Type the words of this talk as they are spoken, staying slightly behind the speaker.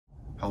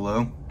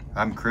Hello,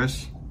 I'm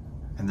Chris,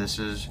 and this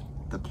is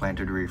the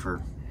Planted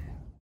Reefer.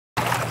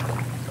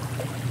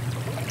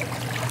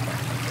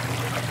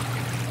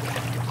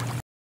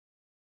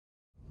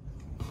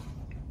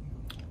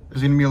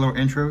 There's going to be a little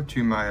intro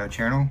to my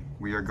channel.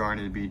 We are going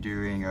to be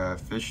doing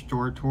fish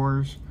store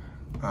tours,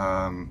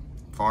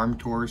 farm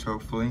tours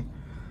hopefully.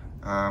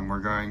 We're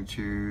going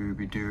to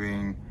be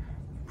doing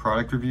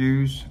product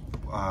reviews,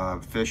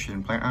 fish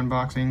and plant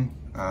unboxing,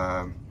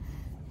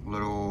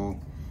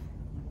 little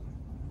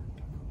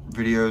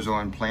videos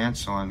on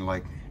plants, on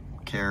like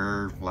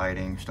care,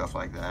 lighting, stuff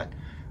like that.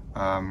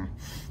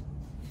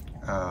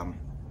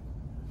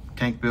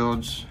 Tank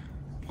builds,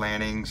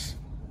 plantings,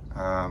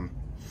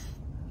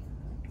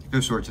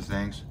 those sorts of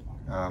things.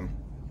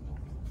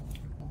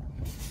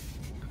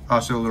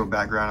 Also, a little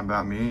background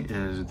about me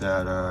is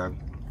that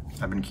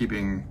I've been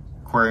keeping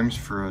aquariums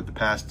for the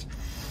past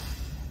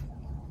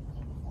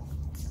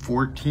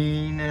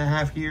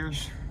 14.5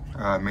 years,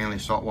 mainly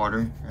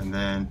saltwater, and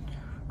then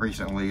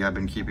recently I've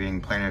been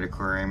keeping planted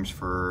aquariums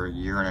for 1.5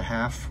 years.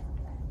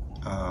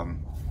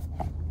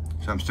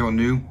 So I'm still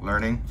new,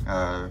 learning.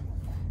 I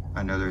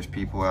know there's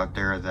people out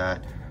there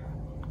that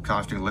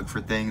constantly look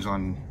for things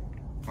on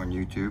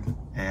YouTube,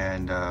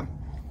 and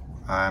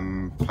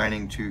I'm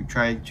planning to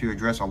try to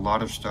address a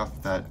lot of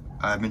stuff that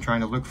I've been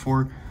trying to look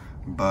for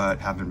but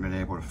haven't been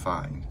able to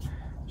find.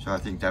 So I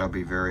think that'll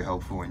be very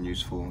helpful and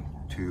useful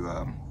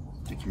to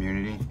the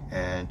community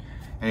and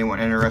anyone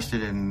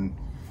interested in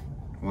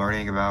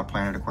learning about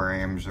planted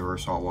aquariums or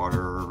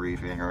saltwater or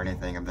reefing or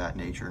anything of that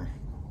nature.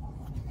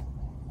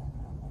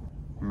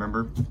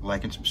 Remember,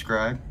 like and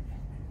subscribe.